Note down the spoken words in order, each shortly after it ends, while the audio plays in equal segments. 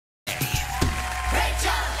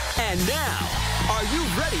And now, are you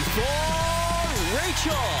ready for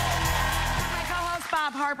Rachel? My co-host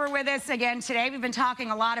Bob Harper with us again today. We've been talking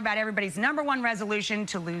a lot about everybody's #1 resolution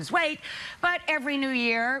to lose weight, but every new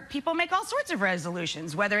year, people make all sorts of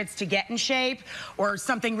resolutions, whether it's to get in shape or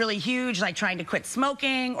something really huge like trying to quit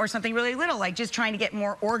smoking, or something really little like just trying to get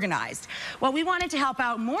more organized. Well, we wanted to help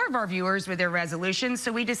out more of our viewers with their resolutions,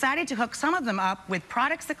 so we decided to hook some of them up with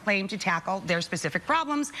products that claim to tackle their specific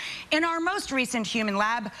problems in our most recent Human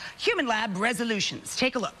Lab resolutions.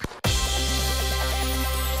 Take a look.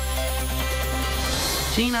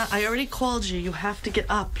 Gina, I already called you. You have to get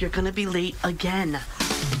up. You're gonna be late again.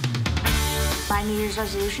 My New Year's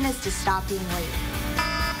resolution is to stop being late.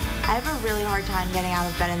 I have a really hard time getting out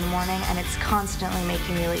of bed in the morning, and it's constantly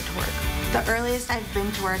making me late to work. The earliest I've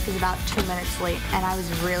been to work is about 2 minutes late, and I was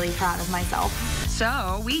really proud of myself.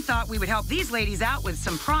 So we thought we would help these ladies out with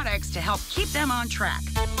some products to help keep them on track.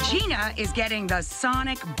 Gina is getting the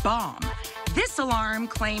Sonic Bomb. This alarm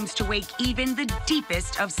claims to wake even the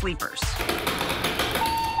deepest of sleepers.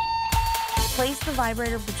 Place the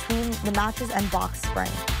vibrator between the mattress and box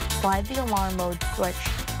spring. Slide the alarm mode switch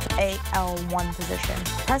to AL1 position.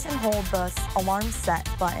 Press and hold the alarm set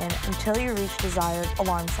button until you reach desired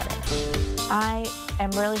alarm setting. I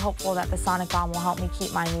am really hopeful that the Sonic Bomb will help me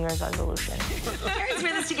keep my New Year's resolution. Carrie's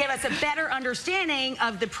with us to give us a better understanding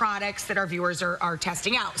of the products that our viewers are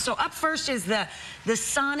testing out. So up first is the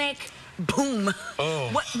Sonic Boom. Oh.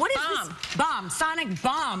 What is this? Bomb. Sonic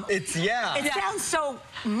Bomb. It Sounds so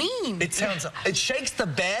mean. It shakes the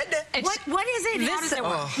bed? What is it? How does it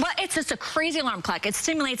work? Well, it's just a crazy alarm clock. It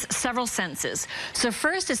stimulates several senses. So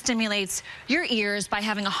first, it stimulates your ears by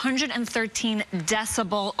having a 113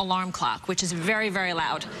 decibel alarm clock, which is very, very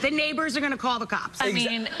loud. The neighbors are going to call the cops. I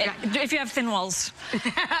mean, if you have thin walls.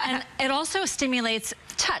 And it also stimulates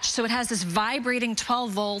touch. So it has this vibrating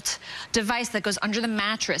 12-volt device that goes under the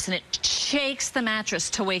mattress, and it shakes the mattress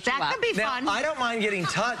to wake you up. That could be fun. Now, I don't mind getting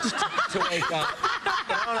touched to wake up.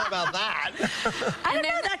 I don't know about that. I don't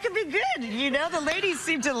know. That could be good. You know, the ladies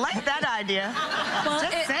seem to like that idea. Well,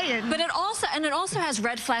 Just saying. But it also has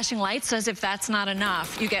red flashing lights, so as if that's not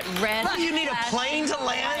enough, you get red. Well, you need a plane to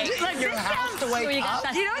land in your house to wake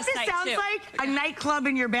up? You know what this sounds like? A nightclub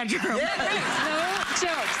in your bedroom. No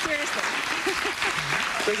joke, seriously.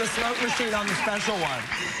 There's a smoke machine on the special one.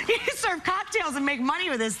 You can serve cocktails and make money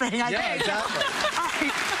with this thing, I think.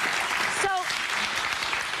 Exactly.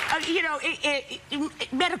 You know,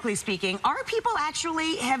 medically speaking, are people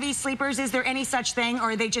actually heavy sleepers? Is there any such thing,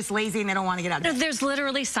 or are they just lazy and they don't want to get out of bed? There's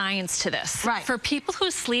literally science to this. Right. For people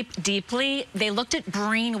who sleep deeply, they looked at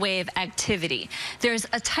brainwave activity. There's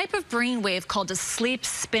a type of brainwave called a sleep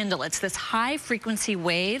spindle. It's this high-frequency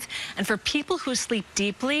wave, and for people who sleep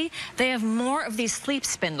deeply, they have more of these sleep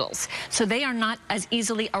spindles, so they are not as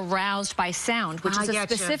easily aroused by sound, which is a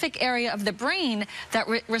specific area of the brain that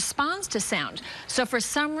responds to sound. So for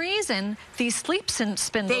some reason, these sleep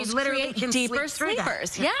spindles create deeper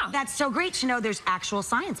sleepers. Yeah. That's so great to know there's actual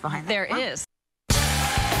science behind that. There is. Do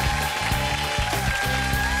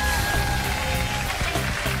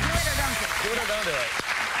it or don't do it.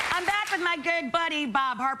 I'm back with my good buddy,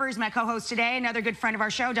 Bob Harper, is my co-host today, another good friend of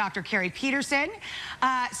our show, Dr. Carrie Peterson.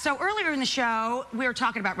 So earlier in the show, we were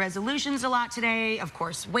talking about resolutions a lot today. Of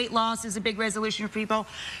course, weight loss is a big resolution for people.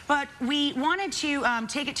 But we wanted to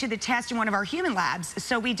take it to the test in one of our Human Labs.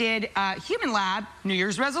 So we did Human Lab New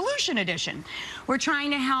Year's Resolution Edition. We're trying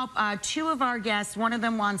to help 2 of our guests. One of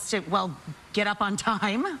them wants to, well, get up on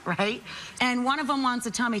time, right? And one of them wants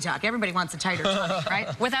a tummy tuck. Everybody wants a tighter tummy,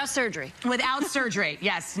 right? Without surgery. Without surgery.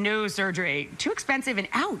 Yes, no surgery. Too expensive, and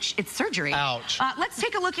ouch, it's surgery. Ouch. Let's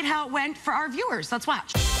take a look at how it went for our viewers. Let's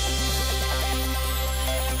watch. This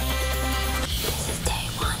is day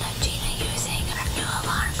 1 of Gina using her new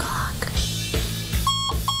alarm clock.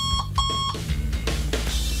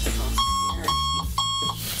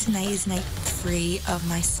 Tonight is night 3 of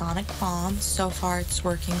my Sonic Bomb. So far, it's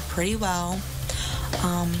working pretty well.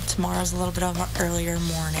 Tomorrow's a little bit of an earlier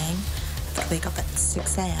morning. I have to wake up at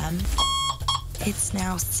 6 a.m. It's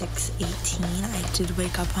now 6:18. I did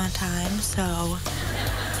wake up on time, so...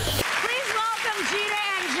 Please welcome Gina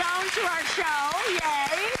and Joan to our show.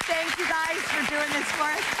 Yay. Thank you guys for doing this for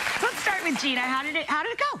us. Let's start with Gina. How did it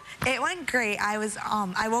go? It went great. I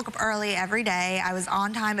woke up early every day. I was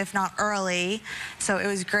on time, if not early, so it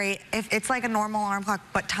was great. It's like a normal alarm clock,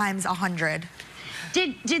 but times 100.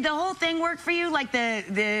 Did the whole thing work for you? Like the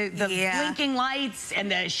blinking lights and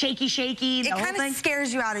the shaky, the whole thing? It kind of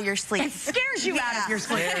scares you out of your sleep. It scares you out of your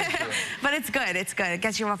sleep. But it's good. It's good. It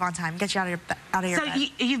gets you up on time. Gets you out of your bed. So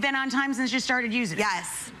you've been on time since you started using it?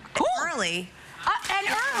 Yes. Cool. Early. And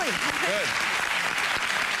early. Good.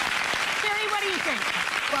 Carrie, What do you think?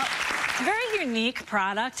 Well, it's a very unique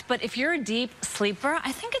product, but if you're a deep sleeper,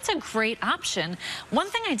 I think it's a great option. One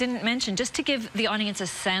thing I didn't mention, just to give the audience a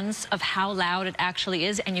sense of how loud it actually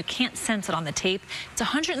is, and you can't sense it on the tape, it's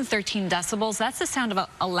 113 decibels. That's the sound of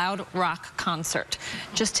a loud rock concert,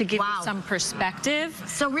 just to give you some perspective.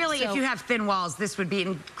 So really, if you have thin walls, this would be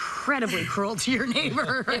incredibly cruel to your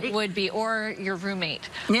neighbor, right? It would be, or your roommate.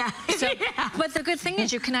 Yeah. So, but the good thing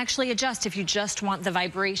is you can actually adjust. If you just want the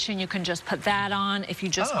vibration, you can just put that on. If you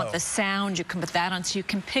just want the sound, you can put that on. So you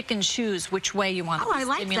can pick and choose which way you want. Oh, I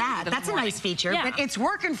like that. That's a nice feature. Yeah. But it's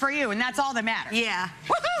working for you, and that's all that matters. Yeah.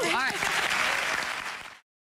 Woohoo! All right.